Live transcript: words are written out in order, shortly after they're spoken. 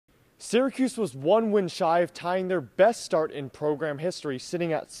Syracuse was one win shy of tying their best start in program history,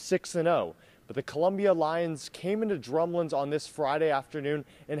 sitting at 6-0. But the Columbia Lions came into Drumlins on this Friday afternoon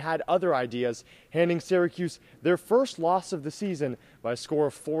and had other ideas, handing Syracuse their first loss of the season by a score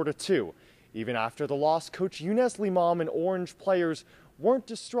of 4-2. Even after the loss, Coach Younes Limam and Orange players weren't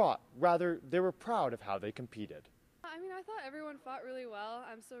distraught. Rather, they were proud of how they competed. I thought everyone fought really well.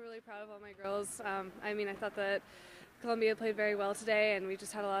 I'm still really proud of all my girls. I thought that Columbia played very well today, and we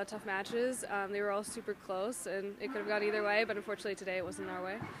just had a lot of tough matches. They were all super close, and it could have gone either way, but unfortunately today it wasn't our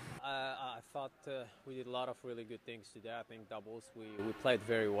way. I thought we did a lot of really good things today. I think doubles we played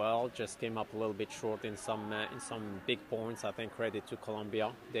very well. Just came up a little bit short in some big points. I think credit to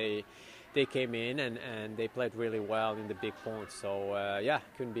Columbia. They came in and they played really well in the big points. So yeah,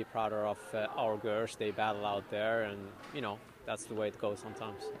 couldn't be prouder of our girls. They battle out there, and that's the way it goes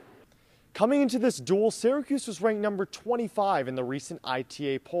sometimes. Coming into this duel, Syracuse was ranked number 25 in the recent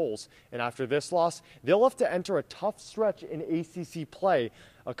ITA polls. And after this loss, they'll have to enter a tough stretch in ACC play,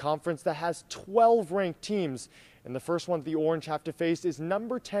 a conference that has 12 ranked teams. And the first one the Orange have to face is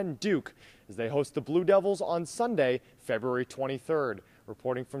number 10 Duke, as they host the Blue Devils on Sunday, February 23rd.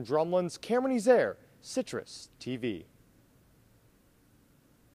 Reporting from Drumlins, Cameron Ezair, Citrus TV.